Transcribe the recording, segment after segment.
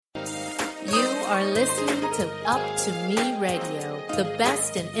You are listening to Up to Me Radio, the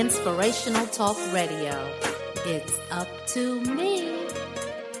best in inspirational talk radio. It's up to me.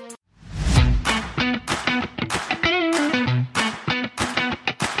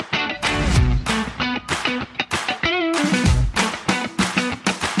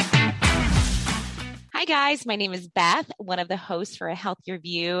 Hi guys, my name is Beth, one of the hosts for A Healthier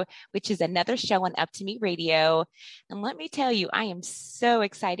View, which is another show on Up to Me Radio. And let me tell you, I am so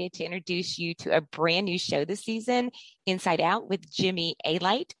excited to introduce you to a brand new show this season, Inside Out with Jimmy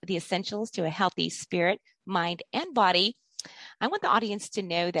Alite, the essentials to a healthy spirit, mind, and body. I want the audience to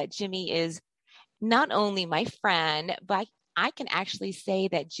know that Jimmy is not only my friend, but I can actually say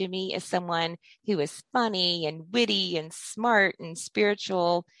that Jimmy is someone who is funny and witty and smart and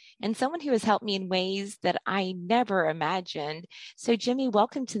spiritual, and someone who has helped me in ways that I never imagined. So Jimmy,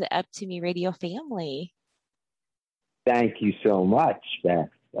 welcome to the Up to Me Radio family. Thank you so much, Beth.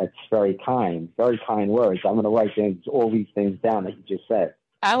 That's very kind words. I'm going to write all these things down that you just said.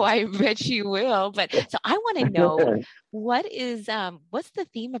 Oh, I bet you will. But so I want to know what's the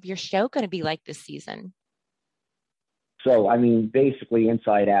theme of your show going to be like this season? So, I mean, basically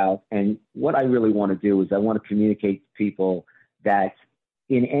Inside Out. And what I really want to do is I want to communicate to people that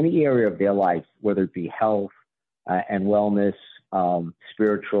in any area of their life, whether it be health and wellness,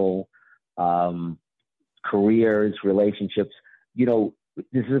 spiritual, careers, relationships,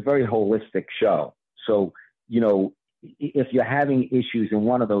 this is a very holistic show. So, if you're having issues in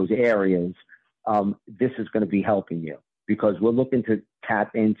one of those areas, this is going to be helping you because we're looking to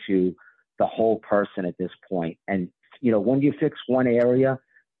tap into the whole person at this point. And when you fix one area,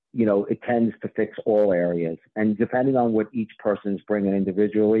 it tends to fix all areas. And depending on what each person's bringing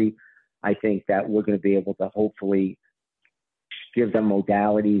individually, I think that we're going to be able to hopefully give them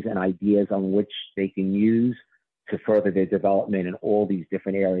modalities and ideas on which they can use to further their development in all these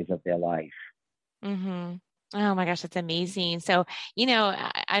different areas of their life. Mm-hmm. Oh my gosh, that's amazing. So,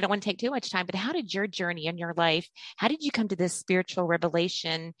 I don't want to take too much time, but how did your journey in your life, how did you come to this spiritual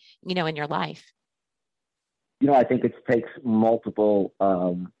revelation, in your life? I think it takes multiple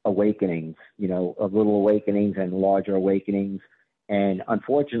awakenings, little awakenings and larger awakenings. And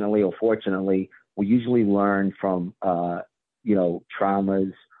unfortunately or fortunately, we usually learn from,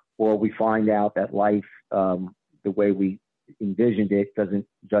 traumas, or we find out that life, the way we envisioned it,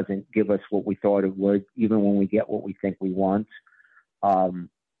 doesn't give us what we thought it would, even when we get what we think we want. And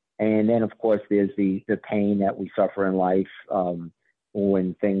then, of course, there's the pain that we suffer in life,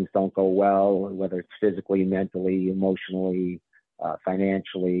 when things don't go well, whether it's physically, mentally, emotionally,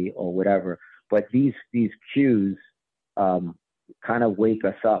 financially, or whatever. But these cues kind of wake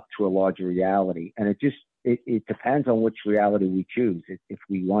us up to a larger reality. And it depends on which reality we choose. If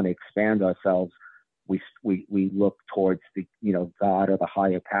we want to expand ourselves, we look towards the, God or the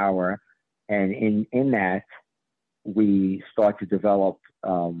higher power. And in that, we start to develop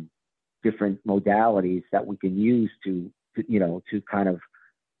different modalities that we can use to kind of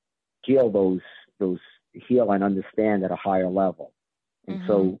heal and understand at a higher level. And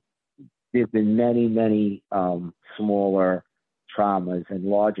so there's been many, many smaller traumas and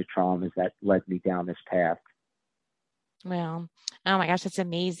larger traumas that led me down this path. Well, oh my gosh, that's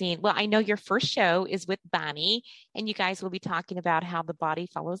amazing. Well, I know your first show is with Bonnie, and you guys will be talking about how the body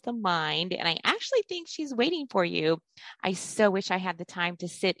follows the mind. And I actually think she's waiting for you. I so wish I had the time to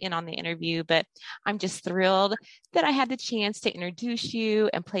sit in on the interview, but I'm just thrilled that I had the chance to introduce you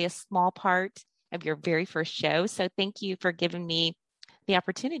and play a small part of your very first show. So thank you for giving me the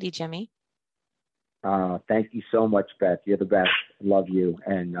opportunity, Jimmy. Thank you so much, Beth. You're the best. I love you,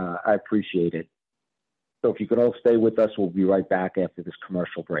 and I appreciate it. So if you could all stay with us, we'll be right back after this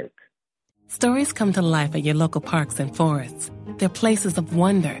commercial break. Stories come to life at your local parks and forests. They're places of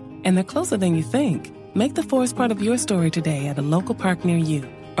wonder, and they're closer than you think. Make the forest part of your story today at a local park near you,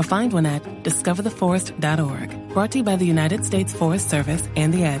 or find one at discovertheforest.org. Brought to you by the United States Forest Service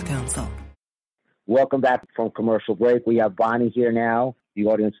and the Ad Council. Welcome back from commercial break. We have Bonnie here now. The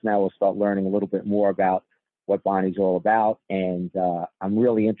audience now will start learning a little bit more about what Bonnie's all about. And I'm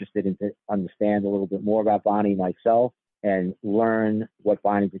really interested in to understand a little bit more about Bonnie myself and learn what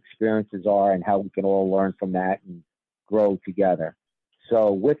Bonnie's experiences are and how we can all learn from that and grow together.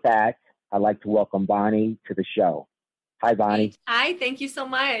 So with that, I'd like to welcome Bonnie to the show. Hi, Bonnie. Hi, thank you so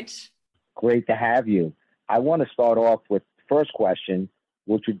much. Great to have you. I want to start off with the first question,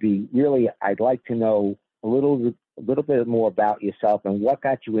 which would be really, I'd like to know a little bit more about yourself and what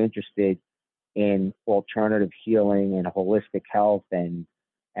got you interested in alternative healing and holistic health and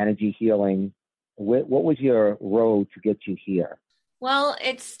energy healing. What was your road to get you here? Well,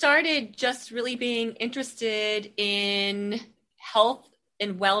 it started just really being interested in health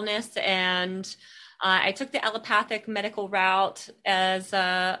in wellness, and I took the allopathic medical route as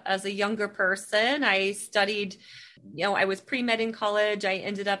a younger person. I studied, I was pre-med in college. I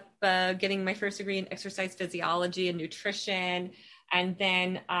ended up getting my first degree in exercise physiology and nutrition. And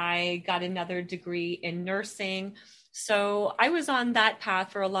then I got another degree in nursing. So I was on that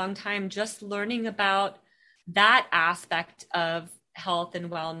path for a long time, just learning about that aspect of health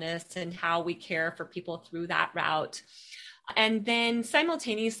and wellness and how we care for people through that route. And then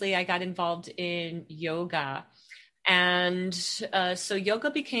simultaneously, I got involved in yoga. And so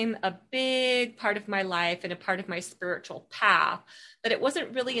yoga became a big part of my life and a part of my spiritual path. But it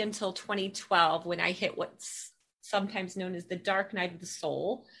wasn't really until 2012 when I hit what's sometimes known as the dark night of the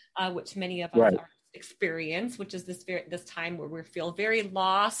soul, which many of us experience, which is this time where we feel very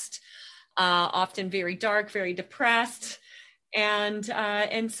lost, often very dark, very depressed. And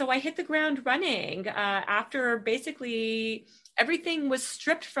so I hit the ground running after basically everything was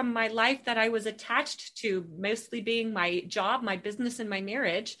stripped from my life that I was attached to, mostly being my job, my business, and my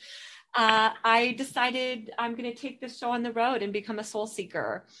marriage. I decided I'm going to take this show on the road and become a soul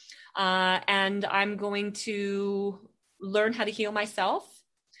seeker. And I'm going to learn how to heal myself.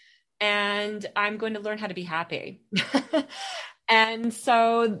 And I'm going to learn how to be happy. And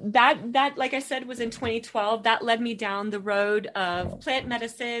so that, like I said, was in 2012. That led me down the road of plant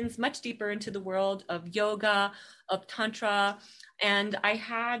medicines, much deeper into the world of yoga, of tantra. And I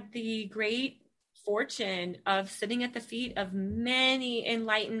had the great fortune of sitting at the feet of many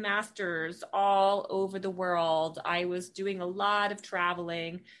enlightened masters all over the world. I was doing a lot of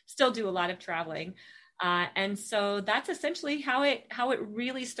traveling, still do a lot of traveling. And so that's essentially how it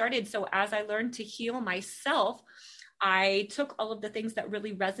really started. So as I learned to heal myself, I took all of the things that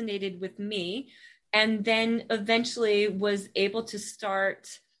really resonated with me and then eventually was able to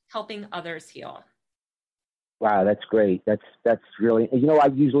start helping others heal. Wow, that's great. That's really, I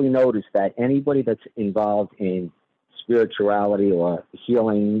usually notice that anybody that's involved in spirituality or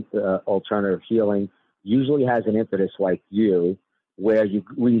healing, alternative healing, usually has an impetus like you, where you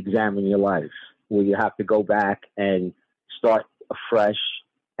re-examine your life, where you have to go back and start afresh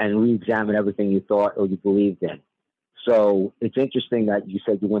and re-examine everything you thought or you believed in. So it's interesting that you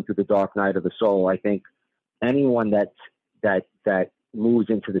said you went through the dark night of the soul. I think anyone that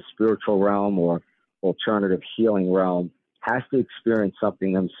moves into the spiritual realm or alternative healing realm has to experience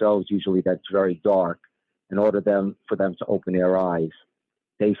something themselves, usually that's very dark, in order for them to open their eyes.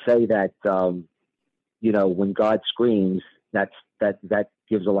 They say that when God screams, that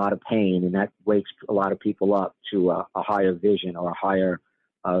gives a lot of pain, and that wakes a lot of people up to a higher vision or a higher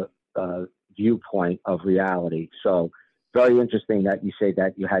viewpoint of reality. So very interesting that you say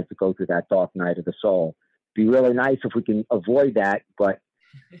that you had to go through that dark night of the soul. Be really nice if we can avoid that, but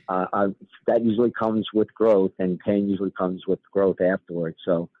that usually comes with growth, and pain usually comes with growth afterwards.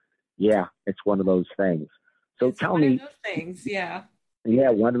 So yeah, it's one of those things. So it's tell one me, of those things, yeah. Yeah,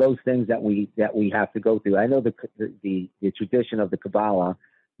 one of those things that we have to go through. I know the tradition of the Kabbalah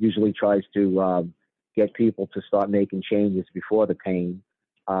usually tries to get people to start making changes before the pain,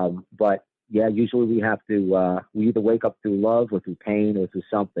 but yeah, usually we have to, we either wake up through love or through pain or through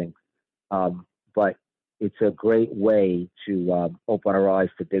something. But it's a great way to open our eyes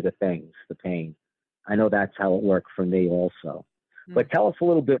to bigger things, the pain. I know that's how it worked for me also. Mm-hmm. But tell us a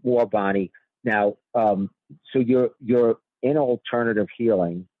little bit more, Bonnie. Now, so you're in alternative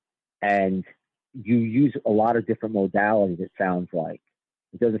healing, and you use a lot of different modalities, it sounds like.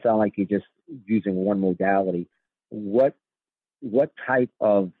 It doesn't sound like you're just using one modality. What type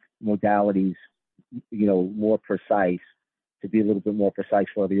of modalities, more precise, to be a little bit more precise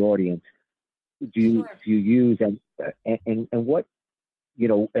for the audience, do you use, and what,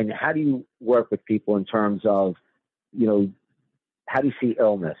 and how do you work with people in terms of, how do you see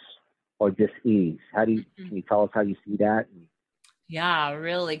illness or dis-ease? Can you tell us how you see that? Yeah,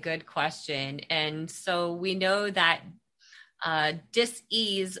 really good question. And so we know that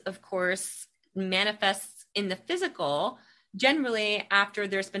dis-ease, of course, manifests in the physical generally after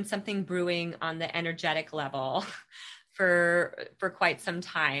there's been something brewing on the energetic level for quite some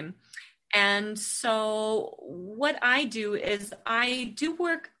time. And so what I do is I do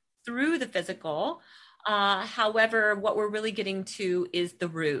work through the physical. However, what we're really getting to is the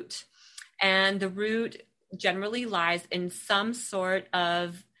root. And the root generally lies in some sort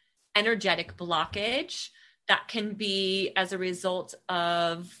of energetic blockage that can be as a result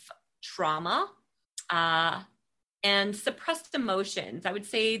of trauma and suppressed emotions. I would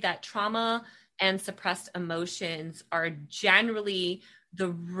say that trauma and suppressed emotions are generally the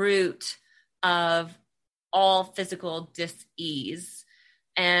root of all physical dis-ease.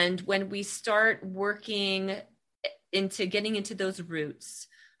 And when we start working into getting into those roots,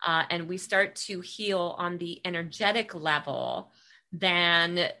 and we start to heal on the energetic level,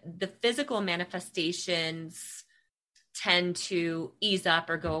 then the physical manifestations tend to ease up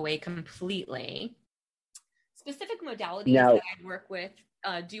or go away completely. Specific modalities that I work with.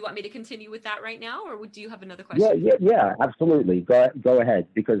 Do you want me to continue with that right now, or do you have another question? Yeah, absolutely. Go ahead,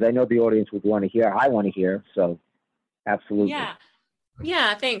 because I know the audience would want to hear. I want to hear, so absolutely.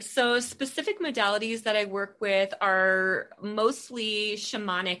 Yeah, thanks. So specific modalities that I work with are mostly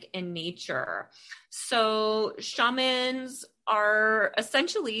shamanic in nature. So shamans are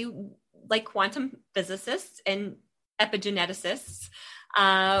essentially like quantum physicists and epigeneticists.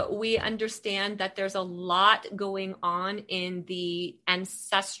 We understand that there's a lot going on in the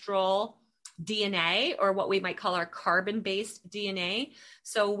ancestral DNA, or what we might call our carbon-based DNA.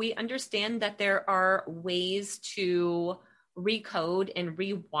 So we understand that there are ways to recode and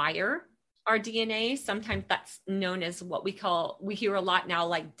rewire our DNA. Sometimes that's known as what we hear a lot now,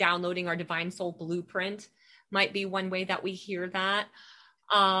 like downloading our divine soul blueprint might be one way that we hear that.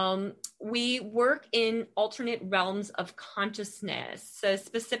 We work in alternate realms of consciousness. So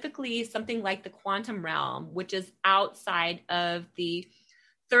specifically something like the quantum realm, which is outside of the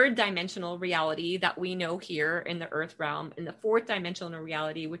third dimensional reality that we know here in the earth realm, and the fourth dimensional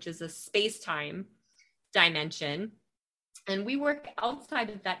reality, which is a space-time dimension. And we work outside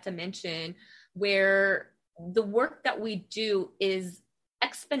of that dimension, where the work that we do is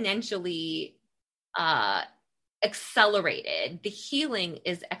exponentially accelerated. The healing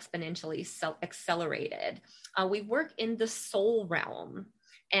is exponentially accelerated. We work in the soul realm,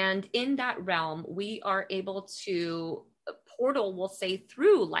 and in that realm, we are able to portal, we'll say,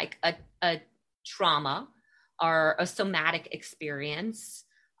 through like a trauma or a somatic experience,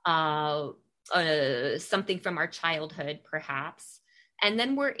 something from our childhood, perhaps. And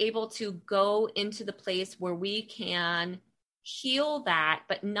then we're able to go into the place where we can heal that,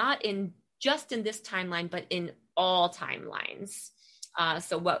 but not just in this timeline, but in all timelines.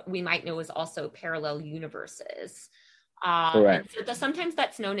 So what we might know is also parallel universes. And so sometimes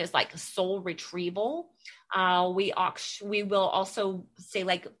that's known as like soul retrieval. We will also say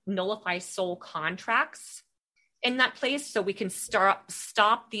like nullify soul contracts in that place, so we can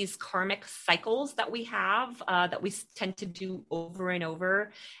stop these karmic cycles that we have, that we tend to do over and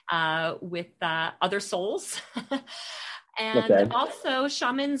over with other souls. And also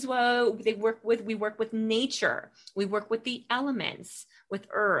shamans, we work with nature. We work with the elements, with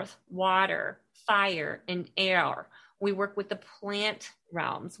earth, water, fire, and air. We work with the plant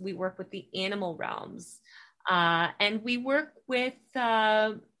realms. We work with the animal realms. And we work with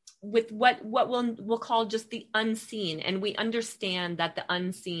what we'll call just the unseen. And we understand that the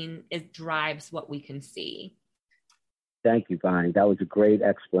unseen drives what we can see. Thank you, Bonnie. That was a great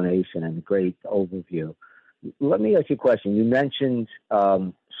explanation and a great overview. Let me ask you a question. You mentioned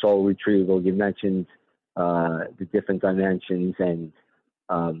soul retrieval. You mentioned the different dimensions, and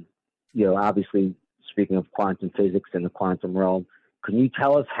obviously speaking of quantum physics and the quantum realm, can you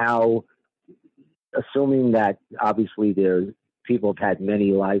tell us how, assuming that obviously people have had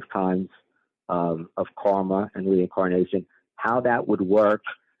many lifetimes of karma and reincarnation, how that would work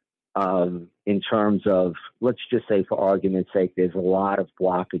in terms of, let's just say for argument's sake, there's a lot of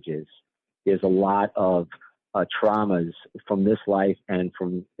blockages. There's a lot of traumas from this life and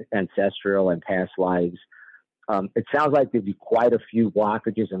from ancestral and past lives. It sounds like there'd be quite a few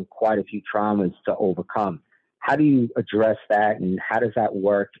blockages and quite a few traumas to overcome. How do you address that, and how does that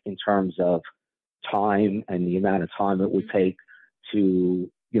work in terms of time and the amount of time it would take to,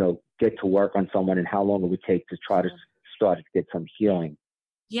 get to work on someone, and how long it would take to try to start to get some healing?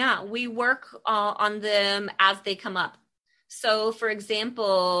 Yeah, we work on them as they come up. So, for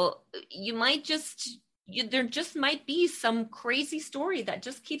example, there just might be some crazy story that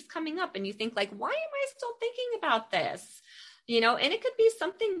just keeps coming up, and you think like, why am I still thinking about this? And it could be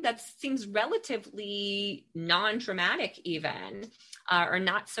something that seems relatively non-traumatic even, or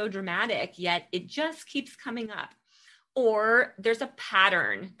not so dramatic, yet it just keeps coming up. Or there's a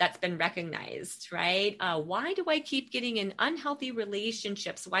pattern that's been recognized, right? Why do I keep getting in unhealthy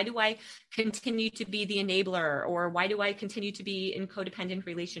relationships? Why do I continue to be the enabler? Or why do I continue to be in codependent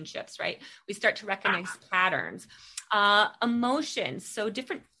relationships, right? We start to recognize patterns. Emotions, so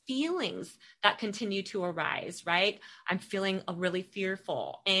different feelings that continue to arise, right? I'm feeling really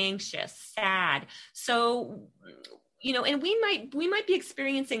fearful, anxious, sad. So, and we might be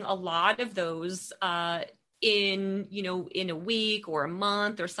experiencing a lot of those in a week or a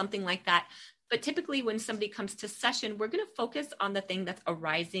month or something like that. But typically when somebody comes to session, we're going to focus on the thing that's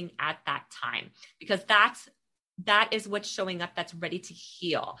arising at that time, because that's that is what's showing up that's ready to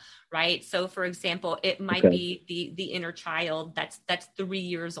heal, right? So for example, it might be the inner child that's 3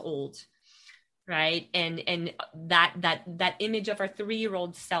 years old, right? And that image of our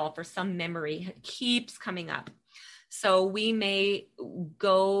 3-year-old self or some memory keeps coming up. So we may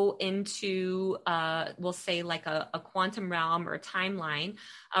go into, we'll say like a quantum realm or a timeline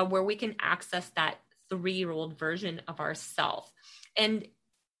where we can access that 3-year-old version of ourself. And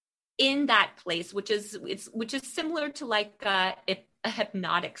in that place, which is similar to like a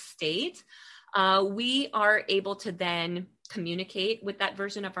hypnotic state, we are able to then communicate with that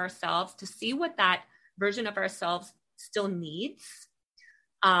version of ourselves to see what that version of ourselves still needs.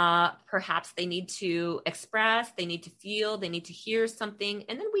 Perhaps they need to express, they need to feel, they need to hear something,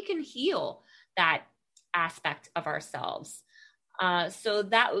 and then we can heal that aspect of ourselves. So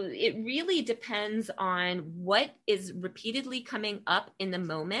that it really depends on what is repeatedly coming up in the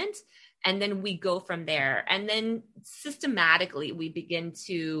moment. And then we go from there. And then systematically we begin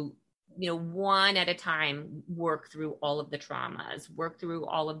to, one at a time, work through all of the traumas, work through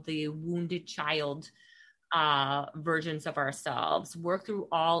all of the wounded child versions of ourselves, work through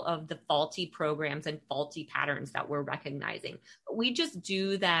all of the faulty programs and faulty patterns that we're recognizing. But we just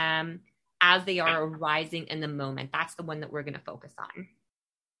do them as they are arising in the moment. That's the one that we're going to focus on.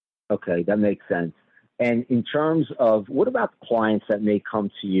 Okay, that makes sense. And in terms of, what about clients that may come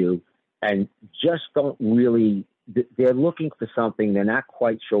to you and just don't really, they're looking for something, they're not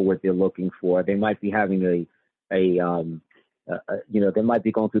quite sure what they're looking for. They might be having they might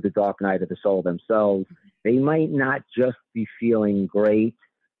be going through the dark night of the soul themselves. They might not just be feeling great.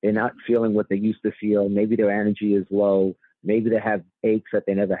 They're not feeling what they used to feel. Maybe their energy is low. Maybe they have aches that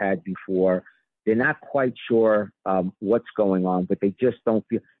they never had before. They're not quite sure what's going on, but they just don't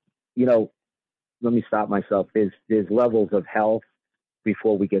feel, let me stop myself. There's levels of health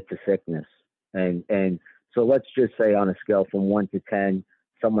before we get to sickness. And so let's just say on a scale from 1 to 10,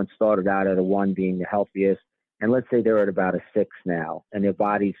 someone started out at a 1 being the healthiest. And let's say they're at about a 6 now, and their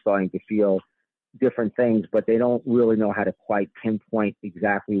body's starting to feel different things, but they don't really know how to quite pinpoint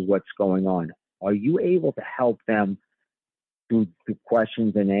exactly what's going on. Are you able to help them through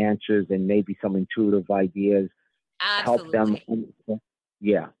questions and answers and maybe some intuitive ideas? Absolutely. Help them?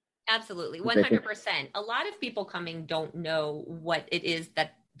 Yeah. Absolutely. 100%. A lot of people coming don't know what it is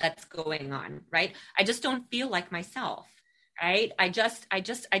that's going on, right? I just don't feel like myself. Right. I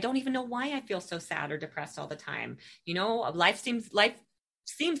don't even know why I feel so sad or depressed all the time. Life seems like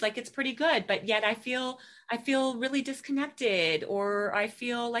it's pretty good, but yet I feel really disconnected, or I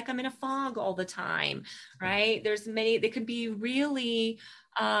feel like I'm in a fog all the time. Right. They could be really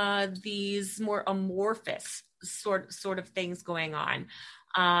these more amorphous sort of things going on.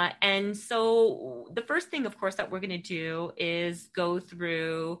 And so the first thing, of course, that we're going to do is go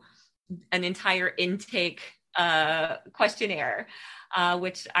through an entire intake questionnaire,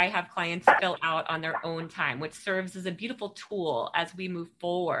 which I have clients fill out on their own time, which serves as a beautiful tool as we move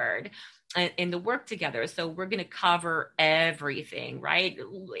forward in the work together. So we're going to cover everything, right?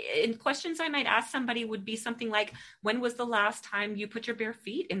 And questions I might ask somebody would be something like, when was the last time you put your bare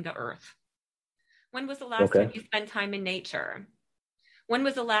feet in the earth? When was the last time you spent time in nature? When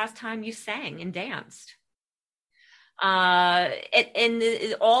was the last time you sang and danced? And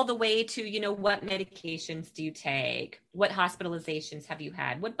all the way to, what medications do you take? What hospitalizations have you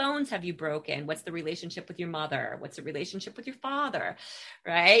had? What bones have you broken? What's the relationship with your mother? What's the relationship with your father?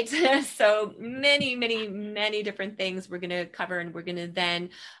 Right? So many, many, many different things we're going to cover. And we're going to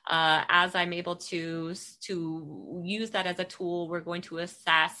then, as I'm able to use that as a tool, we're going to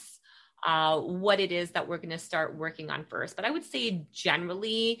assess what it is that we're going to start working on first. But I would say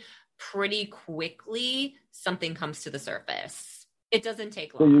generally, pretty quickly, something comes to the surface. It doesn't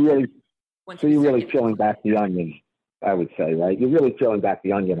take long. So you're really peeling back the onion, I would say, right? You're really peeling back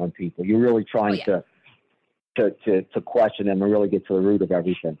the onion on people. You're really trying to question them and really get to the root of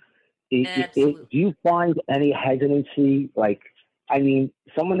everything. Do you find any hesitancy?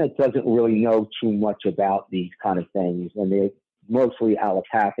 Someone that doesn't really know too much about these kind of things, and they're mostly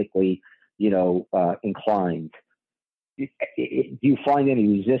allopathically, inclined. Do you find any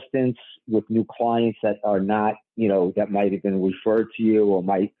resistance with new clients that are not, that might have been referred to you or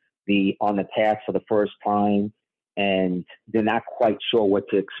might be on the path for the first time and they're not quite sure what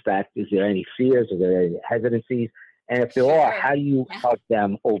to expect? Is there any fears? Are there any hesitancies? And if there are, how do you help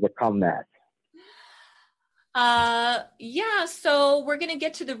them overcome that? So we're going to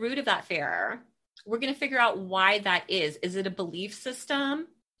get to the root of that fear. We're going to figure out why that is. Is it a belief system?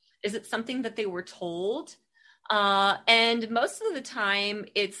 Is it something that they were told? And most of the time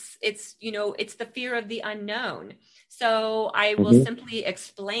it's the fear of the unknown. So I will simply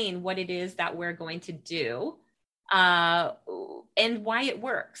explain what it is that we're going to do. and why it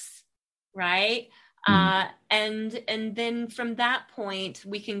works, right? And then from that point,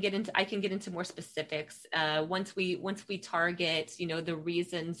 I can get into more specifics. Once we target, the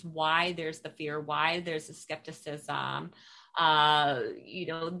reasons why there's the fear, why there's the skepticism,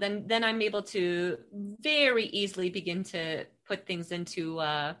 then I'm able to very easily begin to put things into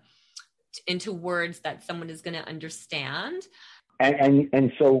words that someone is going to understand.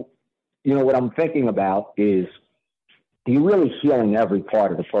 And so, what I'm thinking about is you're really healing every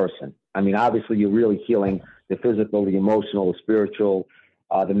part of the person. I mean, obviously, you're really healing the physical, the emotional, the spiritual,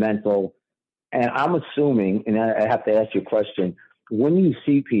 the mental. And I'm assuming, and I have to ask you a question, when you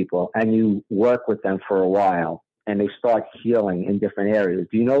see people and you work with them for a while and they start healing in different areas,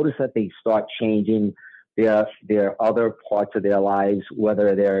 do you notice that they start changing their other parts of their lives,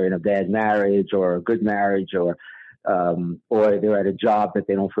 whether they're in a bad marriage or a good marriage, or they're at a job that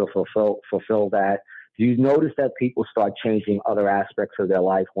they don't feel fulfilled at? Do you notice that people start changing other aspects of their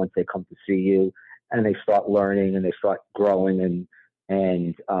life once they come to see you, and they start learning and they start growing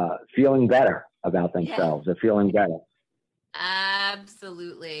and feeling better about themselves, or feeling better?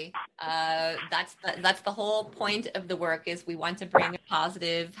 Absolutely. That's the whole point of the work, is we want to bring a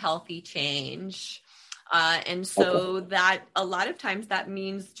positive, healthy change. And so that a lot of times that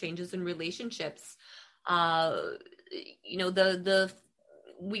means changes in relationships.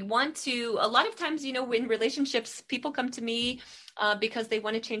 We want to, a lot of times, in relationships, people come to me because they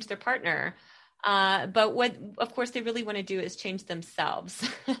want to change their partner. But what, of course, they really want to do is change themselves.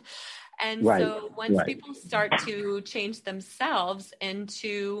 And so once people start to change themselves and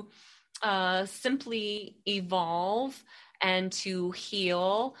to simply evolve and to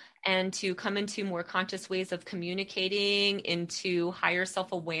heal and to come into more conscious ways of communicating, into higher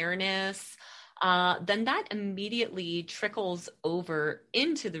self-awareness, then that immediately trickles over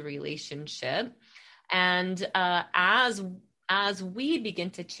into the relationship. And as we begin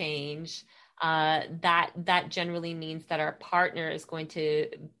to change, that generally means that our partner is going to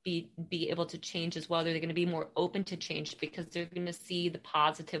be able to change as well. They're going to be more open to change because they're going to see the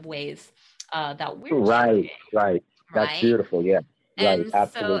positive ways that we're changing. Right. That's beautiful. Yeah. And right,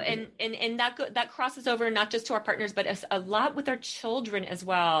 absolutely. So, and that crosses over not just to our partners, but a lot with our children as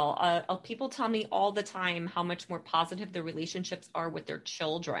well. People tell me all the time how much more positive their relationships are with their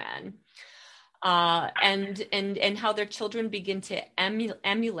children, and how their children begin to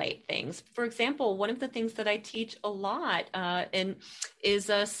emulate things. For example, one of the things that I teach a lot is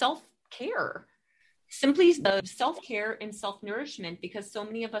self-care. Simply self-care and self-nourishment, because so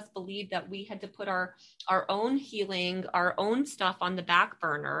many of us believe that we had to put our own healing, our own stuff on the back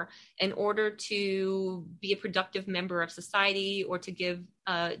burner in order to be a productive member of society, or to give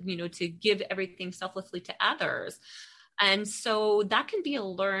everything selflessly to others. And so that can be a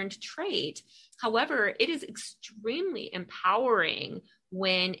learned trait. However, it is extremely empowering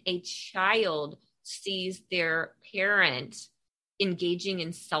when a child sees their parent engaging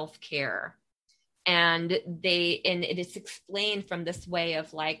in self-care. And it is explained from this way of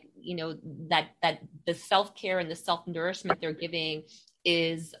that the self-care and the self-nourishment they're giving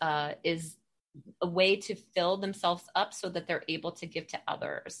is a way to fill themselves up so that they're able to give to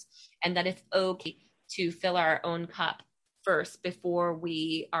others, and that it's okay to fill our own cup first before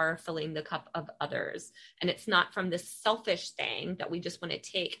we are filling the cup of others. And it's not from this selfish thing that we just want to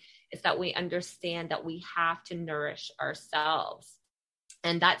take. It's that we understand that we have to nourish ourselves.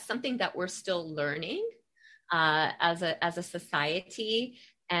 And that's something that we're still learning as a society.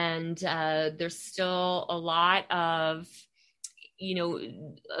 And there's still a lot of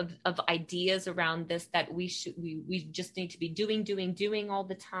ideas around this, that we just need to be doing all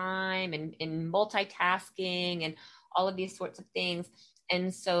the time, and multitasking and all of these sorts of things.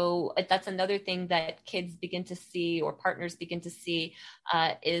 And so that's another thing that kids begin to see, or partners begin to see,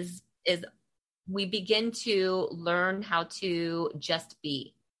 is we begin to learn how to just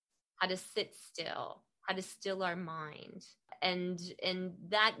be, how to sit still, how to still our mind. And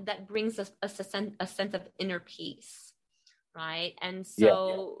that brings us a sense of inner peace, right? And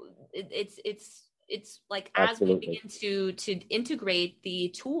so it's like, as we begin to integrate the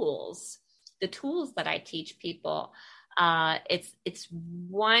tools that I teach people, it's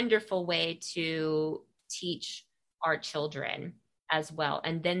wonderful way to teach our children as well.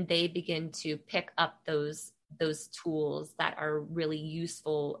 And then they begin to pick up those tools that are really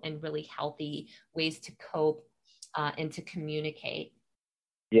useful and really healthy ways to cope and to communicate.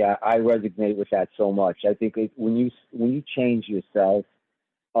 Yeah, I resonate with that so much. I think when you change yourself,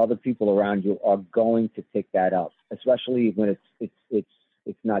 other people around you are going to pick that up, especially when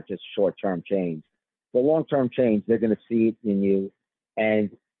it's not just short-term change. The long-term change, they're going to see it in you. And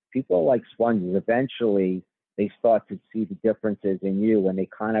people are like sponges. Eventually, they start to see the differences in you, and they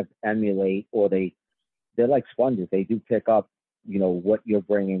kind of emulate, or they're like sponges. They do pick up, what you're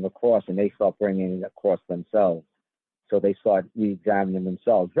bringing across, and they start bringing it across themselves. So they start re-examining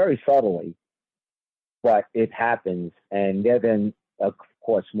themselves very subtly, but it happens, and they're then, of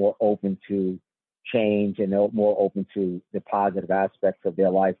course, more open to change, and they're more open to the positive aspects of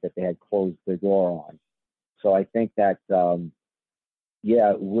their life that they had closed the door on. So I think that, the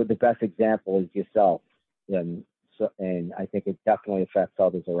best example is yourself, and I think it definitely affects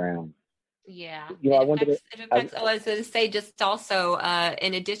others around. Yeah, I wondered. It affects. I was going to say, just also,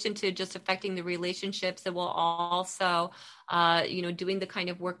 in addition to just affecting the relationships, it will also, doing the kind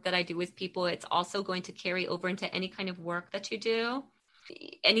of work that I do with people, it's also going to carry over into any kind of work that you do.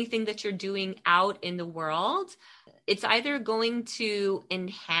 Anything that you're doing out in the world, it's either going to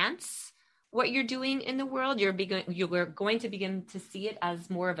enhance what you're doing in the world. You're going to begin to see it as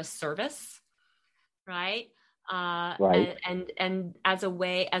more of a service, right? Right. And as a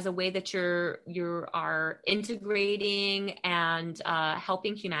way that you are integrating and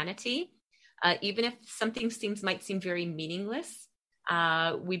helping humanity, even if something might seem very meaningless.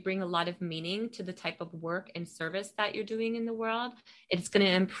 We bring a lot of meaning to the type of work and service that you're doing in the world. It's going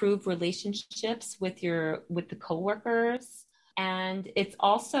to improve relationships with the coworkers. And it's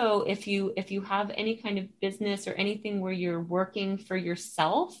also, if you have any kind of business or anything where you're working for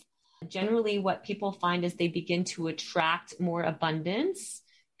yourself, generally what people find is they begin to attract more abundance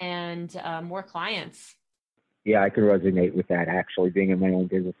and more clients. Yeah, I can resonate with that, actually, being in my own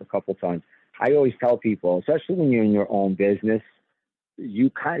business a couple times. I always tell people, especially when you're in your own business,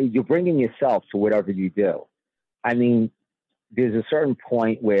 you're bringing yourself to whatever you do. I mean, there's a certain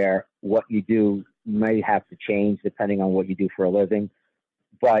point where what you do may have to change depending on what you do for a living.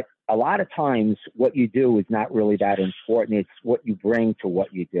 But a lot of times what you do is not really that important. It's what you bring to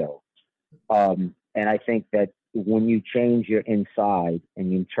what you do. And I think that when you change your inside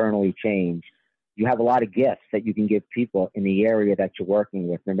and you internally change, you have a lot of gifts that you can give people in the area that you're working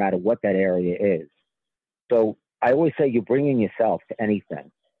with, no matter what that area is. So I always say you're bringing yourself to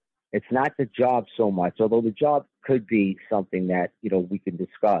anything. It's not the job so much, although the job could be something that, we can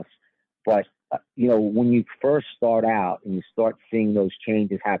discuss. But, when you first start out and you start seeing those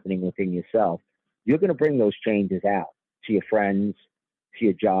changes happening within yourself, you're going to bring those changes out to your friends, to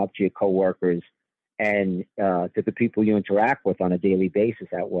your job, to your coworkers, and to the people you interact with on a daily basis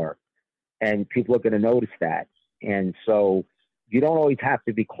at work. And people are going to notice that. And so you don't always have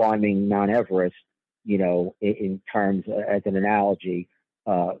to be climbing Mount Everest, in terms, as an analogy,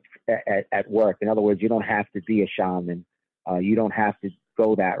 at work. In other words, you don't have to be a shaman. You don't have to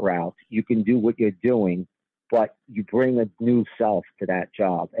go that route. You can do what you're doing, but you bring a new self to that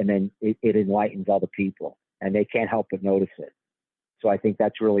job, and then it enlightens other people, and they can't help but notice it. So I think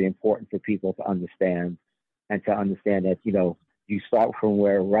that's really important for people to understand, and to understand that, you start from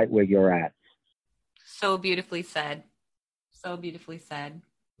right where you're at. So beautifully said. So beautifully said.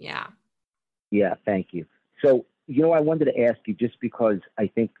 Yeah. Yeah, thank you. So, I wanted to ask you, just because I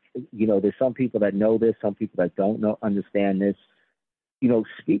think, there's some people that know this, some people that don't understand this,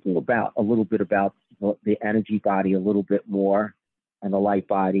 speaking a little bit about the energy body a little bit more, and the light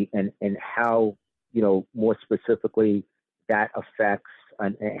body, and how, more specifically that affects,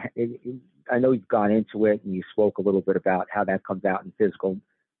 and I know you've gone into it and you spoke a little bit about how that comes out in physical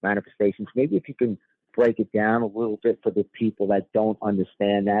manifestations. Maybe if you can break it down a little bit for the people that don't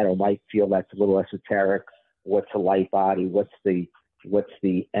understand that, or might feel that's a little esoteric. What's a light body? What's the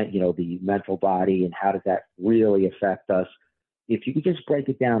the mental body, and how does that really affect us? If you could just break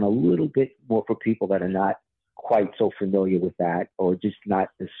it down a little bit more for people that are not quite so familiar with that, or just not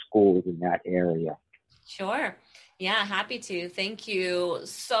as schooled in that area. Sure. Yeah, happy to. Thank you.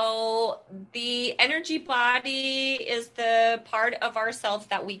 So the energy body is the part of ourselves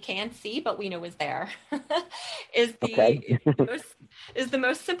that we can't see, but we know is there. is the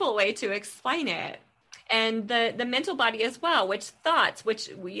most simple way to explain it. And the mental body as well, which thoughts, which,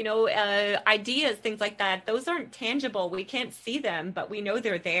 ideas, things like that, those aren't tangible. We can't see them, but we know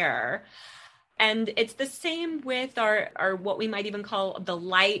they're there. And it's the same with our what we might even call the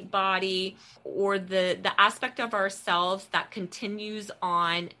light body, or the aspect of ourselves that continues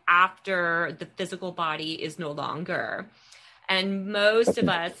on after the physical body is no longer. And most of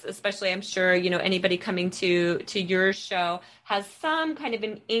us, especially I'm sure, anybody coming to your show has some kind of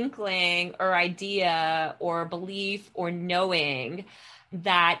an inkling or idea or belief or knowing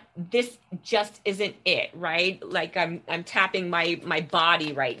that this just isn't it, right? Like I'm tapping my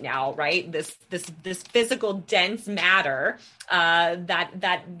body right now, right? This physical dense matter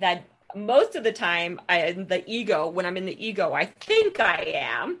that most of the time when I'm in the ego, I think I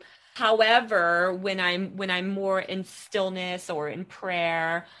am. However, when I'm more in stillness or in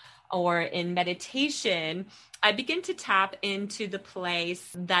prayer or in meditation, I begin to tap into the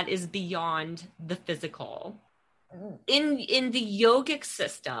place that is beyond the physical. In the yogic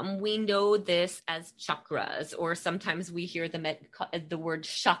system, we know this as chakras, or sometimes we hear the word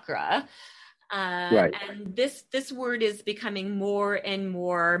chakra. Right. And this word is becoming more and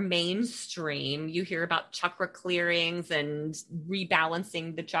more mainstream. You hear about chakra clearings and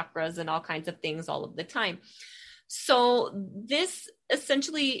rebalancing the chakras and all kinds of things all of the time. So this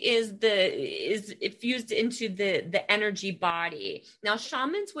essentially is fused into the energy body. Now,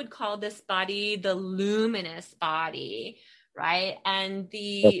 shamans would call this body the luminous body, right? And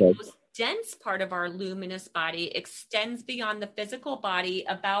the most dense part of our luminous body extends beyond the physical body,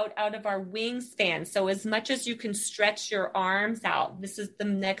 about out of our wingspan. So as much as you can stretch your arms out, this is the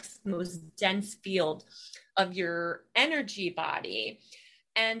next most dense field of your energy body.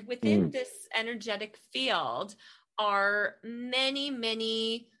 And within this energetic field are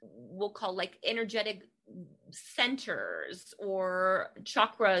many, we'll call like energetic centers or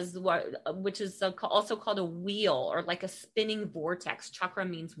chakras, which is also called a wheel, or like a spinning vortex. Chakra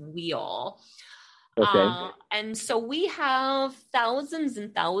means wheel. And so we have thousands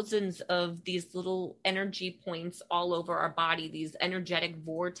and thousands of these little energy points all over our body, these energetic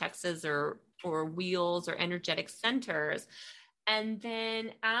vortexes or wheels or energetic centers. And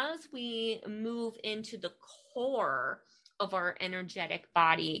then as we move into the core of our energetic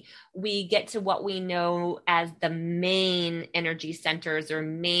body, we get to what we know as the main energy centers or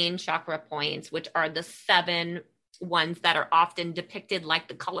main chakra points, which are the 7 ones that are often depicted like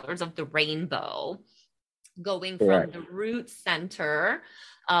the colors of the rainbow, going from the root center,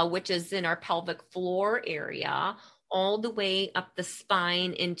 which is in our pelvic floor area, all the way up the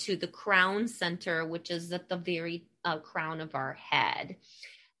spine into the crown center, which is at the very crown of our head.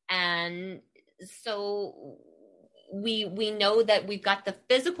 And so we know that we've got the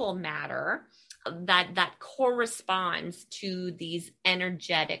physical matter that corresponds to these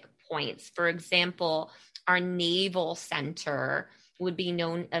energetic points. For example, our navel center would be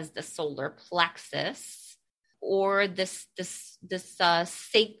known as the solar plexus, or this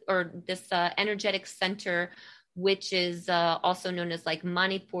energetic center, which is also known as like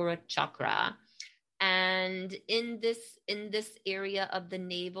Manipura chakra. And in this area of the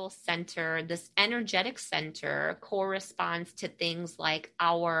navel center, this energetic center corresponds to things like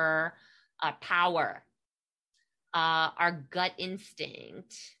our power, our gut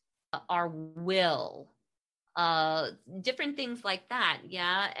instinct, our will, different things like that.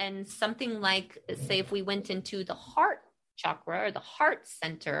 Yeah. And something like, say, if we went into the heart chakra or the heart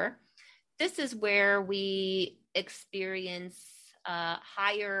center, this is where we experience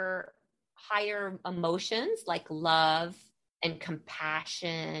higher emotions like love and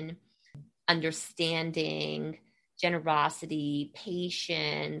compassion, understanding, generosity,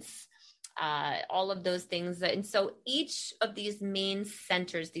 patience, all of those things. And so each of these main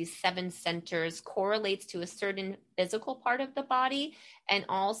centers, these 7 centers, correlates to a certain physical part of the body and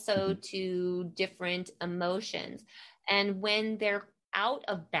also to different emotions. And when they're out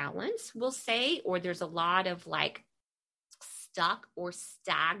of balance, we'll say, or there's a lot of like stuck or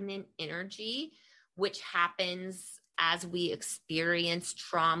stagnant energy, which happens as we experience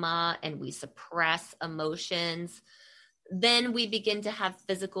trauma and we suppress emotions, then we begin to have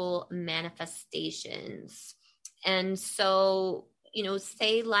physical manifestations. And so,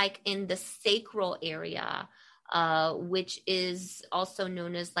 say like in the sacral area, which is also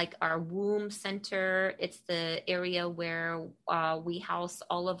known as like our womb center. It's the area where we house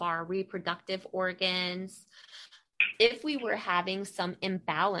all of our reproductive organs. If we were having some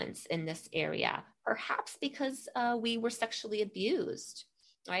imbalance in this area, perhaps because we were sexually abused,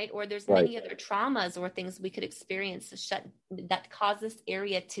 right? Or there's many other traumas or things we could experience that cause this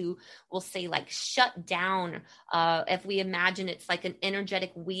area to, we'll say, like shut down. If we imagine it's like an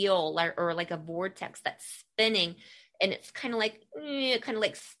energetic wheel or like a vortex that's spinning, and it's kind of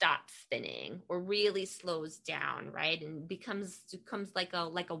like stops spinning or really slows down, right? And becomes like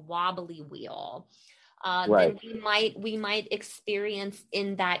a wobbly wheel. Then we might experience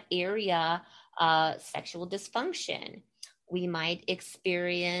in that area sexual dysfunction. We might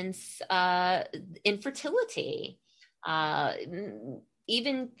experience infertility,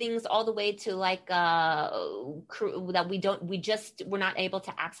 even things all the way to like that we're not able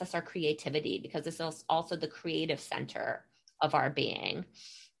to access our creativity, because this is also the creative center of our being.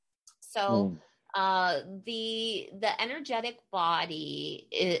 So the energetic body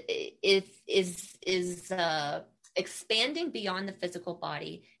is expanding beyond the physical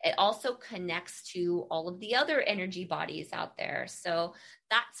body, it also connects to all of the other energy bodies out there. So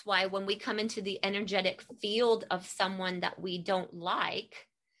that's why when we come into the energetic field of someone that we don't like,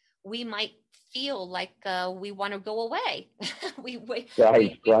 we might feel like we want to go away. we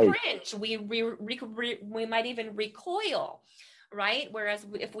cringe. We might even recoil, right? Whereas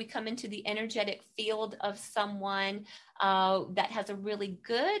if we come into the energetic field of someone that has a really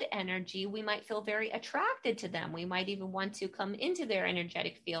good energy, we might feel very attracted to them. We might even want to come into their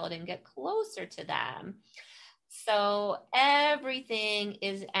energetic field and get closer to them. So everything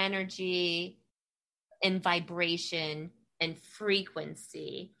is energy and vibration and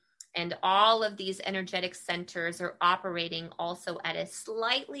frequency. And all of these energetic centers are operating also at a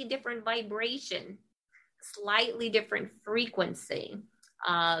slightly different vibration, slightly different frequency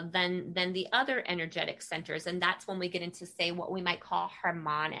than the other energetic centers. And that's when we get into, say, what we might call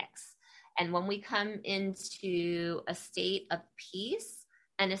harmonics. And when we come into a state of peace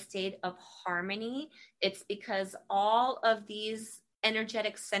and a state of harmony, it's because all of these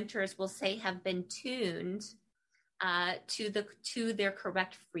energetic centers, will say, have been tuned to their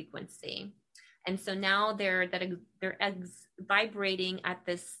correct frequency. And so now they're vibrating at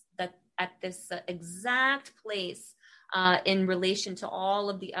this exact place in relation to all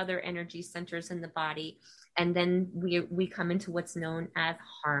of the other energy centers in the body. And then we come into what's known as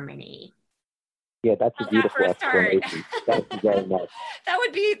harmony. Yeah, that's a beautiful explanation. Thank you very much. That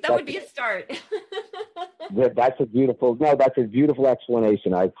would be a start. That's a beautiful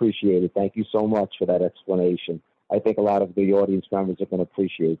explanation. I appreciate it. Thank you so much for that explanation. I think a lot of the audience members are going to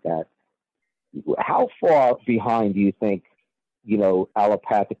appreciate that. How far behind do you think,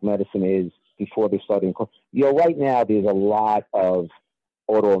 allopathic medicine is before they start right now there's a lot of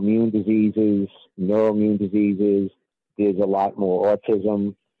autoimmune diseases, neuroimmune diseases. There's a lot more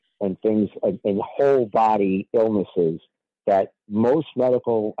autism and things, and whole body illnesses that most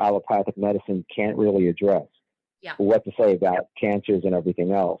medical allopathic medicine can't really address. Yeah. What to say about cancers and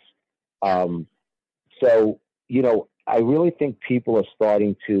everything else. So, I really think people are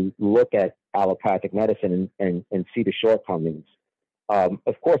starting to look at allopathic medicine and see the shortcomings.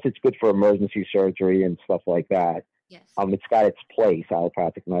 Of course, it's good for emergency surgery and stuff like that. Yes. It's got its place,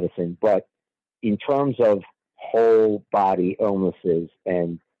 allopathic medicine. But in terms of whole body illnesses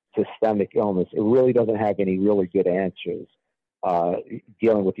and systemic illness, it really doesn't have any really good answers.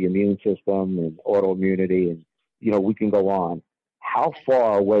 Dealing with the immune system and autoimmunity, and we can go on. How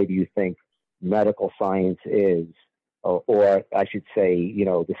far away do you think medical science is, or I should say,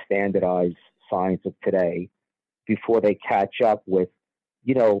 the standardized science of today, before they catch up with,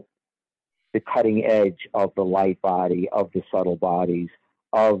 the cutting edge of the light body, of the subtle bodies,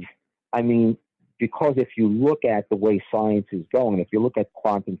 because if you look at the way science is going, if you look at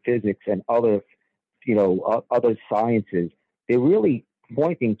quantum physics and other, other sciences, they're really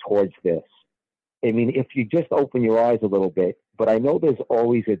pointing towards this. If you just open your eyes a little bit, but I know there's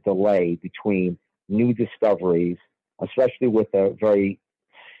always a delay between new discoveries, especially with a very,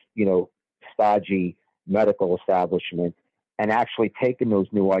 stodgy medical establishment, and actually taking those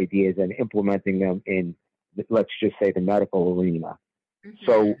new ideas and implementing them in, let's just say, the medical arena. Mm-hmm.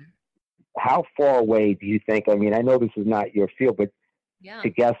 So how far away do you think, I know this is not your field, but to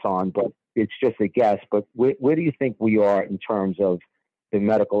guess on, but it's just a guess, but where do you think we are in terms of the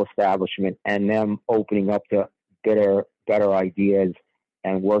medical establishment and them opening up to better ideas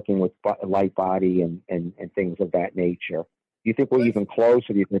and working with light body and things of that nature? Do you think we're even close,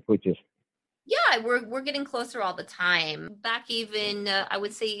 or do you think we're just... Yeah, we're getting closer all the time. Back even, I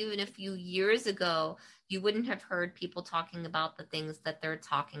would say even a few years ago, you wouldn't have heard people talking about the things that they're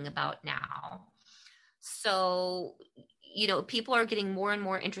talking about now. So, people are getting more and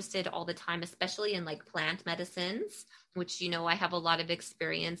more interested all the time, especially in like plant medicines, which, I have a lot of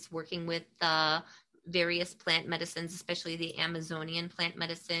experience working with various plant medicines, especially the Amazonian plant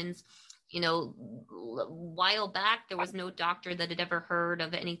medicines. A while back, there was no doctor that had ever heard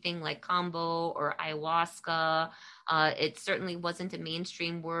of anything like combo or ayahuasca. It certainly wasn't a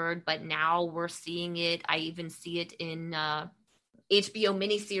mainstream word, but now we're seeing it. I even see it in HBO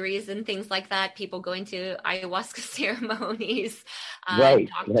miniseries and things like that, people going to ayahuasca ceremonies.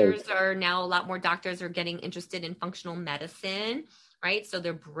 Doctors are now, a lot more doctors are getting interested in functional medicine, right? So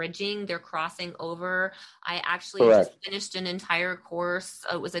they're crossing over. I actually just finished an entire course.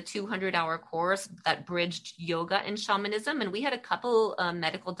 It was a 200-hour course that bridged yoga and shamanism. And we had a couple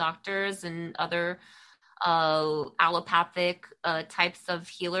medical doctors and other allopathic types of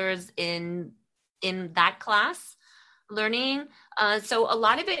healers in that class, learning. So a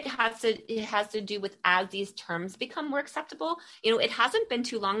lot of it has to do with as these terms become more acceptable. It hasn't been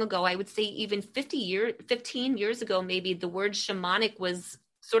too long ago. I would say even 15 years ago, maybe the word shamanic was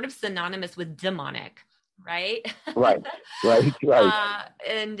sort of synonymous with demonic, right? Right.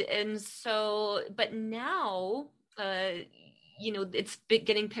 And so, but now, it's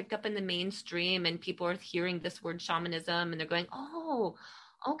getting picked up in the mainstream, and people are hearing this word shamanism, and they're going, "Oh,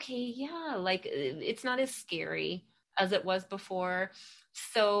 okay, yeah, like it's not as scary as it was before."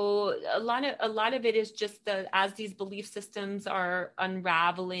 So a lot of it is just as these belief systems are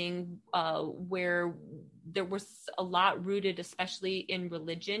unraveling, where there was a lot rooted, especially in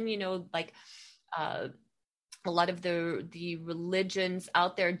religion. Like a lot of the religions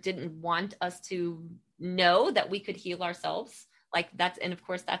out there didn't want us to know that we could heal ourselves. And of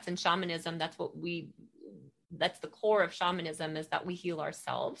course that's in shamanism. That's the core of shamanism, is that we heal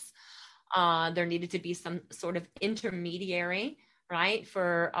ourselves. There needed to be some sort of intermediary, right,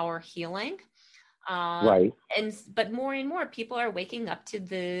 for our healing. Right. But more and more people are waking up to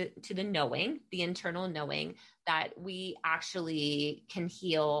the knowing, the internal knowing that we actually can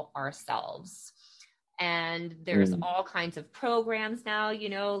heal ourselves. And there's all kinds of programs now,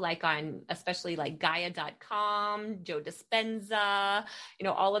 like especially like Gaia.com, Joe Dispenza,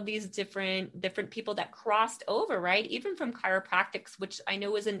 all of these different people that crossed over, right? Even from chiropractics, which I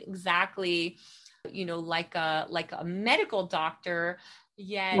know isn't exactly, like a medical doctor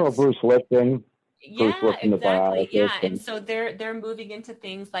yet. Well, Bruce Lipton. Yeah, exactly. Yeah. And so they're moving into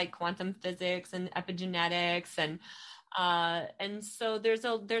things like quantum physics and epigenetics, and so there's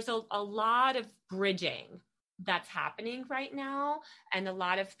a lot of bridging that's happening right now, and a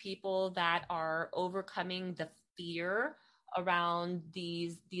lot of people that are overcoming the fear around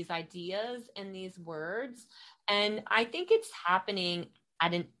these ideas and these words. And I think it's happening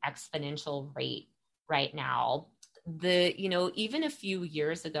at an exponential rate right now. Even a few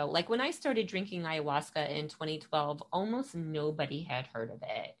years ago, like when I started drinking ayahuasca in 2012, almost nobody had heard of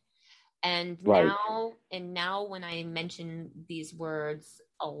it. And now when I mention these words,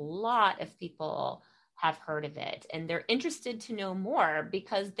 a lot of people have heard of it, and they're interested to know more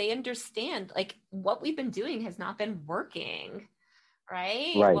because they understand, like, what we've been doing has not been working,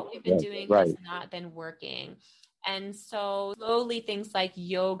 right? What we've been doing has not been working. And so slowly things like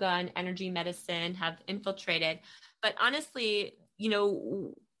yoga and energy medicine have infiltrated. But honestly,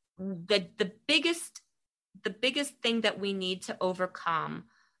 the biggest thing that we need to overcome,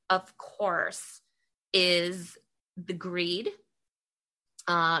 of course, is the greed,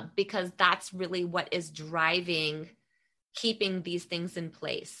 because that's really what is keeping these things in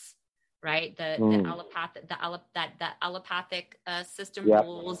place, right? The allopathic system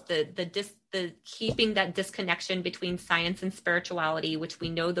rules, the keeping that disconnection between science and spirituality, which we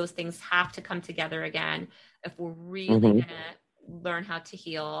know those things have to come together again if we're really going to learn how to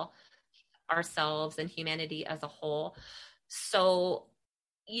heal ourselves and humanity as a whole. So,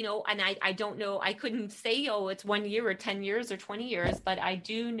 and I don't know, I couldn't say, it's 1 year or 10 years or 20 years, but I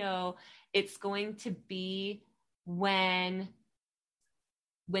do know it's going to be when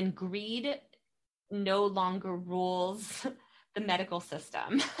greed no longer rules the medical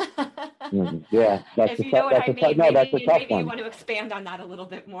system. Yeah, that's if you know what I mean. That's a tough maybe one. You want to expand on that a little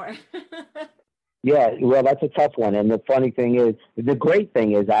bit more. Yeah, well, that's a tough one. And the the great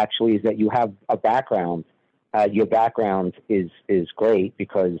thing is that you have a background. Your background is great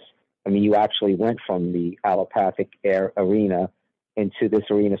because, you actually went from the allopathic arena into this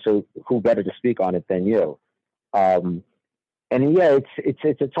arena. So who better to speak on it than you? And yeah,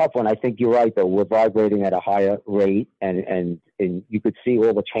 it's a tough one. I think you're right, though. We're vibrating at a higher rate, and you could see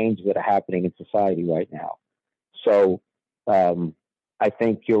all the changes that are happening in society right now. So I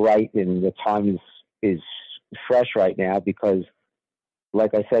think you're right, and the time is fresh right now because,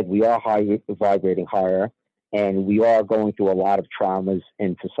 like I said, we are vibrating higher, and we are going through a lot of traumas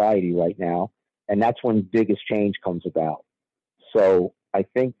in society right now, and that's when biggest change comes about. So I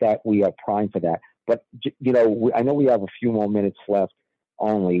think that we are primed for that. But, I know we have a few more minutes left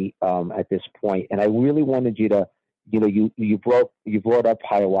only at this point, and I really wanted you to, you brought up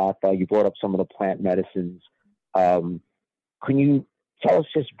ayahuasca, you brought up some of the plant medicines. Can you tell us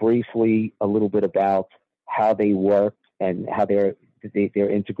just briefly a little bit about how they work and how they're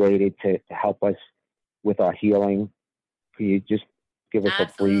integrated to help us with our healing? Can you just give us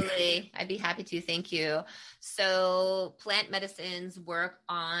Absolutely. a brief? I'd be happy to. Thank you. So plant medicines work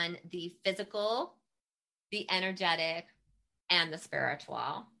on the physical, the energetic, and the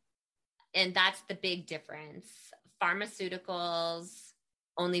spiritual. And that's the big difference. Pharmaceuticals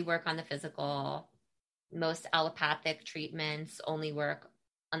only work on the physical. Most allopathic treatments only work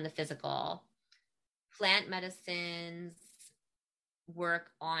on the physical. plant medicines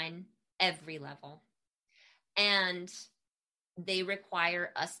work on every level, and they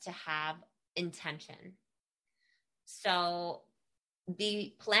require us to have intention. So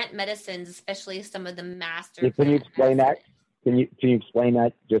the plant medicines, especially some of the master. Can you explain that? Can you explain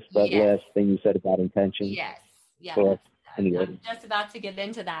that? Just that last thing you said about intention. Yes. Yeah. I'm just about to get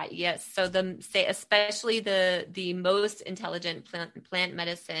into that. Yes. So especially the most intelligent plant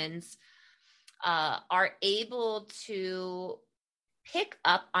medicines are able to pick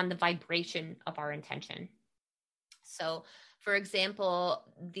up on the vibration of our intention. So, for example,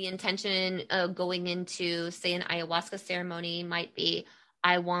 the intention of going into, say, an ayahuasca ceremony might be,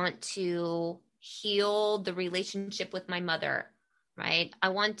 I want to heal the relationship with my mother, right? I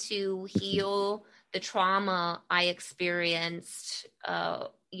want to heal the trauma I experienced,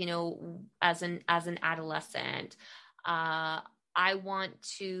 as an adolescent. I want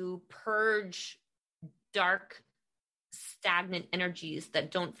to purge dark, stagnant energies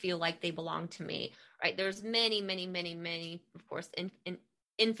that don't feel like they belong to me, right? There's many, of course, an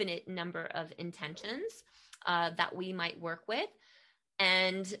infinite number of intentions that we might work with.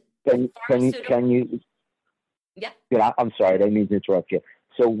 And can you? Yeah. I'm sorry, I didn't mean to interrupt you.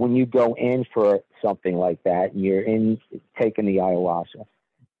 So when you go in for something like that, and you're taking the ayahuasca,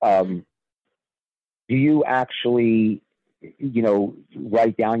 do you actually,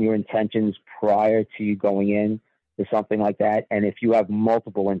 write down your intentions prior to you going in to something like that? And if you have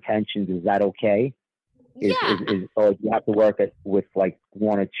multiple intentions, is that okay? Or do you have to work with like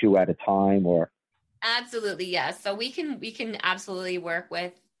one or two at a time, or? Absolutely, yes. So we can absolutely work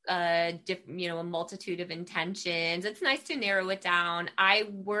with a multitude of intentions. It's nice to narrow it down. I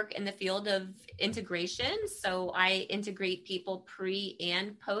work in the field of integration, so I integrate people pre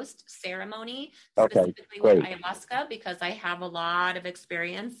and post ceremony, specifically with ayahuasca, because I have a lot of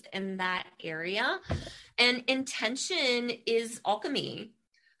experience in that area. And intention is alchemy.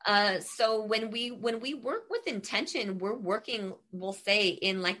 So when we work with intention, we're working, we'll say,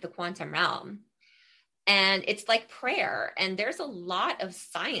 in like the quantum realm. And it's like prayer. And there's a lot of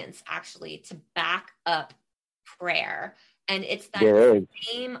science actually to back up prayer. And it's that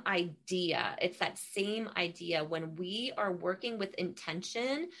same idea. It's that same idea. When we are working with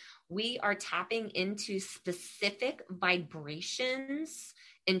intention, we are tapping into specific vibrations,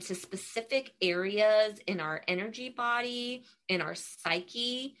 into specific areas in our energy body, in our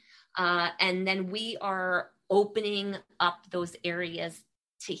psyche. And then we are opening up those areas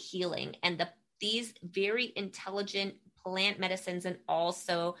to healing. And these very intelligent plant medicines, and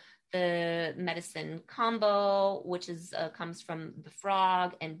also the medicine combo, which comes from the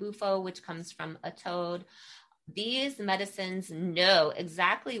frog, and bufo, which comes from a toad. These medicines know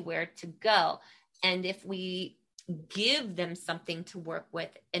exactly where to go. And if we give them something to work with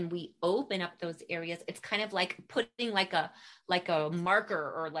and we open up those areas, it's kind of like putting like a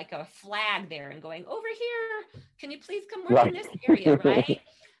marker or like a flag there and going, over here, can you please come work in this area, right?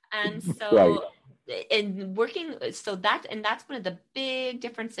 And so in working, that's one of the big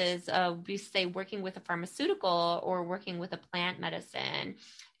differences of, we say, working with a pharmaceutical or working with a plant medicine,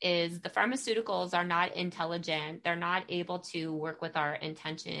 is the pharmaceuticals are not intelligent. They're not able to work with our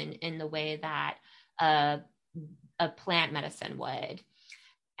intention in the way that a plant medicine would.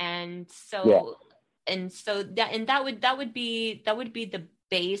 And so, that would be the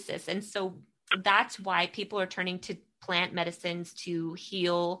basis. And so that's why people are turning to plant medicines to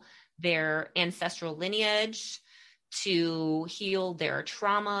heal their ancestral lineage, to heal their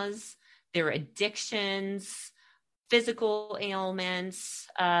traumas, their addictions, physical ailments,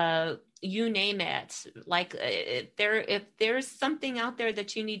 you name it. Like if there's something out there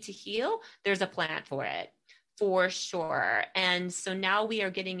that you need to heal, there's a plant for it, for sure. And so now we are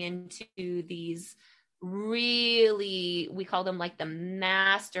getting into these really, we call them like the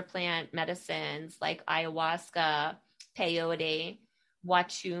master plant medicines, like ayahuasca, peyote,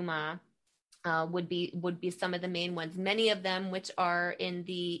 wachuma, would be some of the main ones. Many of them which are in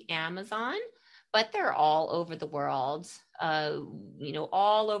the Amazon, but they're all over the world.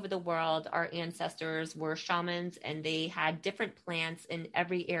 All over the world, our ancestors were shamans, and they had different plants in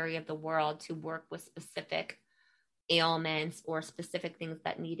every area of the world to work with specific ailments or specific things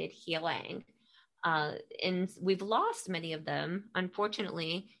that needed healing. And we've lost many of them,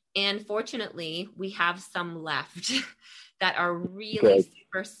 unfortunately. And fortunately, we have some left that are really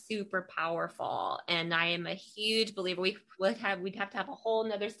super, super powerful. And I am a huge believer. We'd have to have a whole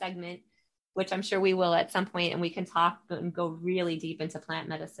nother segment, which I'm sure we will at some point, and we can talk and go really deep into plant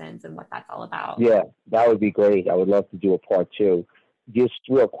medicines and what that's all about. Yeah, that would be great. I would love to do a part 2. Just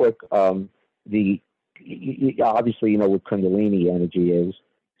real quick, obviously, what Kundalini energy is.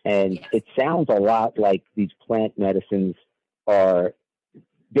 And Yes. it sounds a lot like these plant medicines are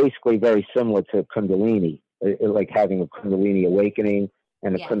basically very similar to Kundalini, like having a Kundalini awakening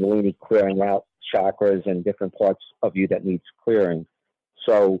and a Yes. Kundalini clearing out chakras and different parts of you that needs clearing.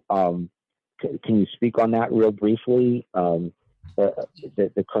 So, can you speak on that real briefly? The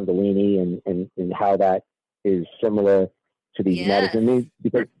Kundalini and how that is similar to these Yes. medicines?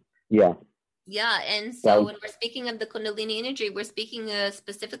 Because, yeah. Yeah. And so when we're speaking of the Kundalini energy, we're speaking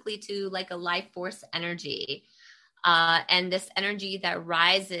specifically to like a life force energy. And this energy that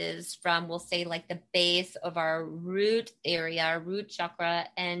rises from, we'll say, like the base of our root area, our root chakra,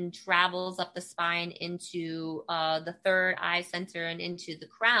 and travels up the spine into the third eye center and into the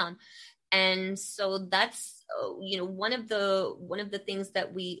crown. And so that's one of the things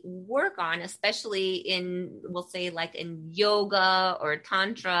that we work on, especially in, we'll say, like in yoga or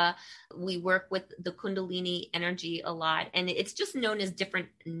tantra. We work with the Kundalini energy a lot, and it's just known as different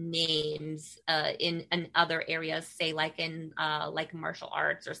names in other areas, say like in like martial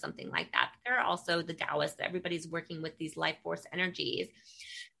arts or something like that. There are also the Taoists. Everybody's working with these life force energies.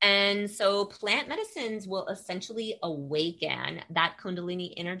 And so plant medicines will essentially awaken that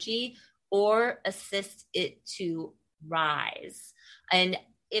Kundalini energy or assist it to rise. And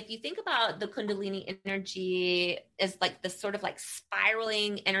if you think about the Kundalini energy as like the sort of like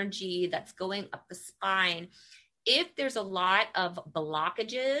spiraling energy that's going up the spine, if there's a lot of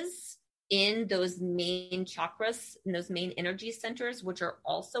blockages in those main chakras, in those main energy centers, which are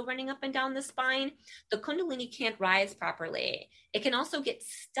also running up and down the spine, the Kundalini can't rise properly. It can also get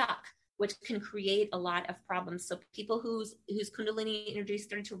stuck, which can create a lot of problems. So people whose Kundalini energy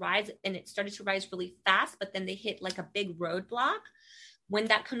started to rise, and it started to rise really fast, but then they hit like a big roadblock. When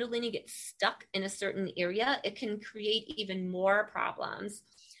that Kundalini gets stuck in a certain area, it can create even more problems.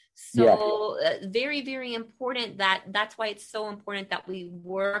 So very, very important that's why it's so important that we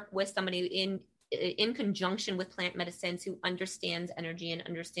work with somebody in conjunction with plant medicines who understands energy and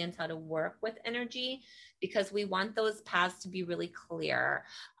understands how to work with energy, because we want those paths to be really clear.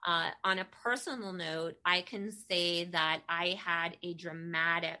 On a personal note, I can say that I had a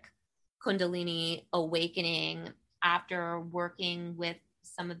dramatic Kundalini awakening after working with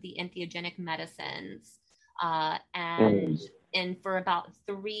some of the entheogenic medicines. And for about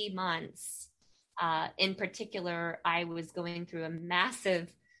 3 months, in particular, I was going through a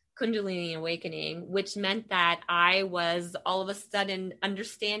massive Kundalini awakening, which meant that I was all of a sudden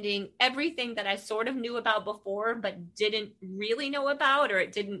understanding everything that I sort of knew about before, but didn't really know about, or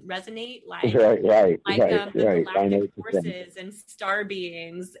it didn't resonate, like the galactic forces and star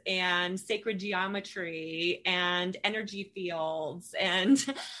beings and sacred geometry and energy fields and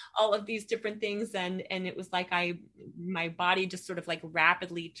all of these different things. And it was like my body just sort of like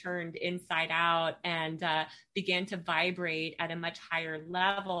rapidly turned inside out and began to vibrate at a much higher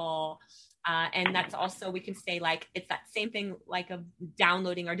level. And that's also, we can say, like, it's that same thing, like of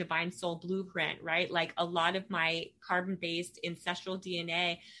downloading our divine soul blueprint, right? Like a lot of my carbon-based ancestral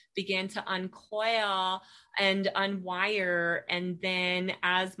DNA began to uncoil and unwire. And then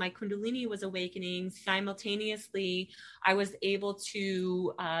as my Kundalini was awakening, simultaneously, I was able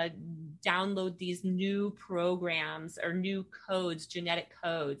to download these new programs or new codes, genetic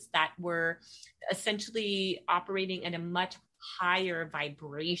codes that were essentially operating at a much higher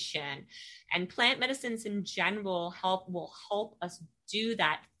vibration. And plant medicines in general will help us do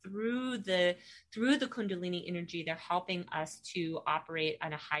that through the Kundalini energy. They're helping us to operate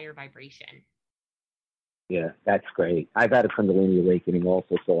on a higher vibration. Yeah, that's great. I've had a Kundalini awakening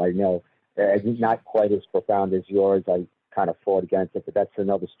also, so I know it's not quite as profound as yours. I kind of fought against it, but that's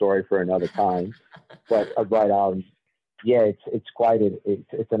another story for another time. but yeah, it's quite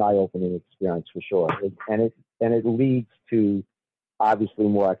it's an eye-opening experience for sure, and it leads to obviously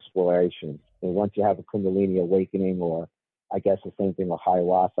more exploration. And once you have a Kundalini awakening, or I guess the same thing with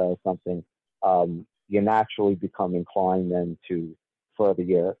ayahuasca or something, you naturally become inclined then to further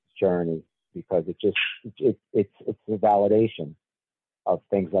your journey, because it's a validation of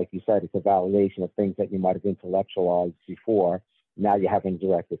things, like you said. It's a validation of things that you might have intellectualized before. Now you're having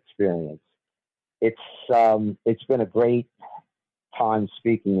direct experience. It's been a great time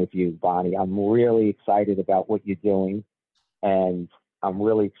speaking with you, Bonnie. I'm really excited about what you're doing, and I'm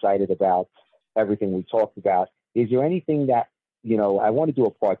really excited about everything we talked about. Is there anything that, I want to do a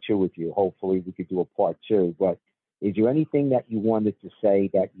part 2 with you. Hopefully we could do a part 2, but is there anything that you wanted to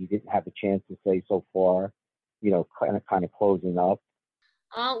say that you didn't have a chance to say so far, kind of closing up?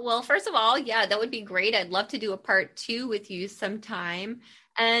 Well, first of all, yeah, that would be great. I'd love to do a part 2 with you sometime.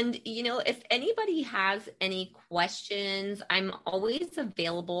 And, if anybody has any questions, I'm always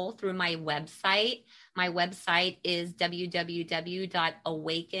available through my website. My website is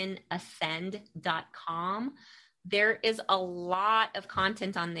www.awakenascend.com. There is a lot of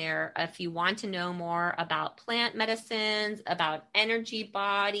content on there. If you want to know more about plant medicines, about energy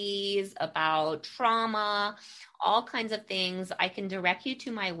bodies, about trauma, all kinds of things, I can direct you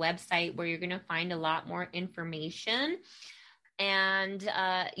to my website where you're going to find a lot more information. And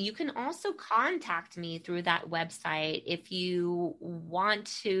you can also contact me through that website if you want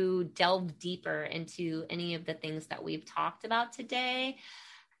to delve deeper into any of the things that we've talked about today.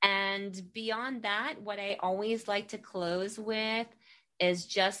 And beyond that, what I always like to close with is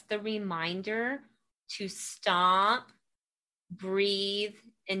just the reminder to stop, breathe,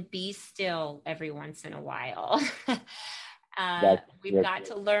 and be still every once in a while. We've got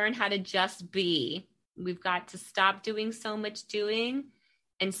to learn how to just be. We've got to stop doing so much doing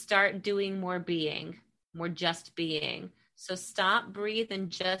and start doing more being, more just being. So stop, breathe,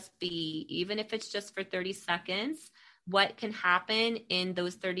 and just be, even if it's just for 30 seconds. What can happen in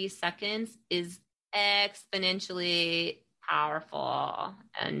those 30 seconds is exponentially powerful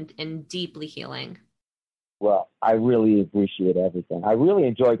and deeply healing. Well, I really appreciate everything. I really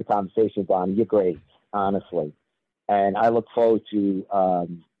enjoyed the conversation, Bonnie. You're great, honestly. And I look forward to,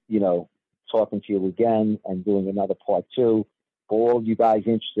 talking to you again and doing another part 2. For all you guys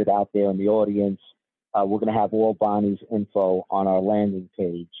interested out there in the audience, we're going to have all Bonnie's info on our landing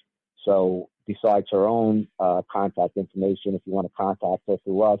page. So besides her own contact information, if you want to contact her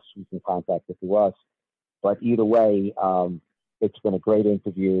through us, you can contact her through us. But either way, it's been a great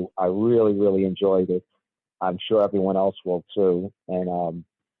interview. I really, really enjoyed it. I'm sure everyone else will too. And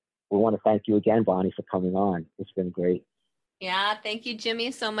we want to thank you again, Bonnie, for coming on. It's been great. Yeah, thank you,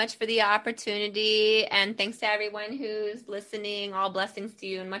 Jimmy, so much for the opportunity. And thanks to everyone who's listening. All blessings to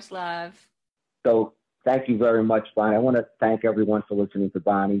you and much love. So thank you very much, Bonnie. I want to thank everyone for listening to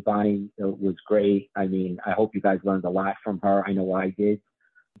Bonnie. Bonnie was great. I mean, I hope you guys learned a lot from her. I know I did.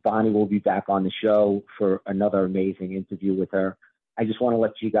 Bonnie will be back on the show for another amazing interview with her. I just want to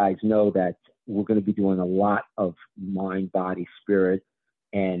let you guys know that we're going to be doing a lot of mind, body, spirit,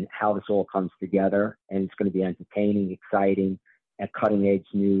 and how this all comes together. And it's going to be entertaining, exciting, and cutting-edge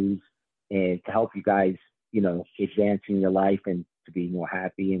news, and to help you guys, advance in your life and to be more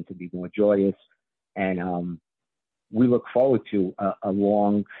happy and to be more joyous. And we look forward to a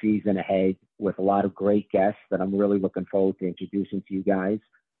long season ahead with a lot of great guests that I'm really looking forward to introducing to you guys.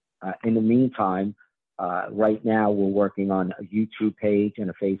 In the meantime, right now we're working on a YouTube page and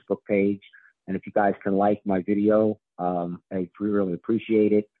a Facebook page. And if you guys can like my video, I really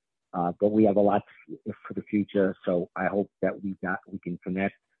appreciate it. But we have a lot for the future. So I hope that we can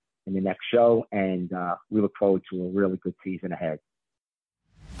connect in the next show. And we look forward to a really good season ahead.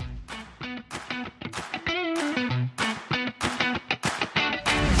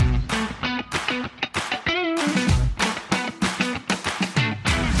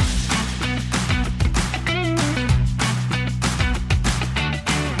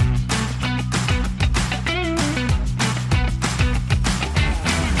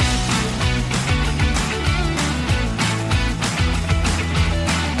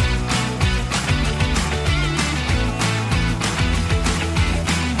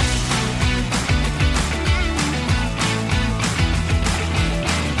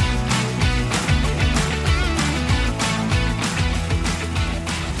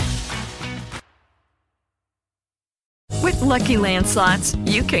 Lucky Land Slots,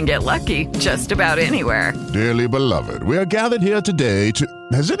 you can get lucky just about anywhere. Dearly beloved, we are gathered here today to...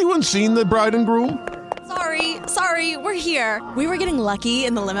 Has anyone seen the bride and groom? Sorry, we're here. We were getting lucky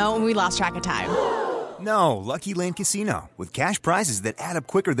in the limo and we lost track of time. No, Lucky Land Casino, with cash prizes that add up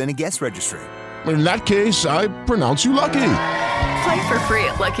quicker than a guest registry. In that case, I pronounce you lucky. Play for free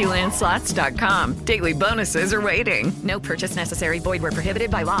at LuckyLandSlots.com. Daily bonuses are waiting. No purchase necessary. Void where prohibited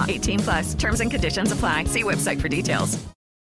by law. 18+. Terms and conditions apply. See website for details.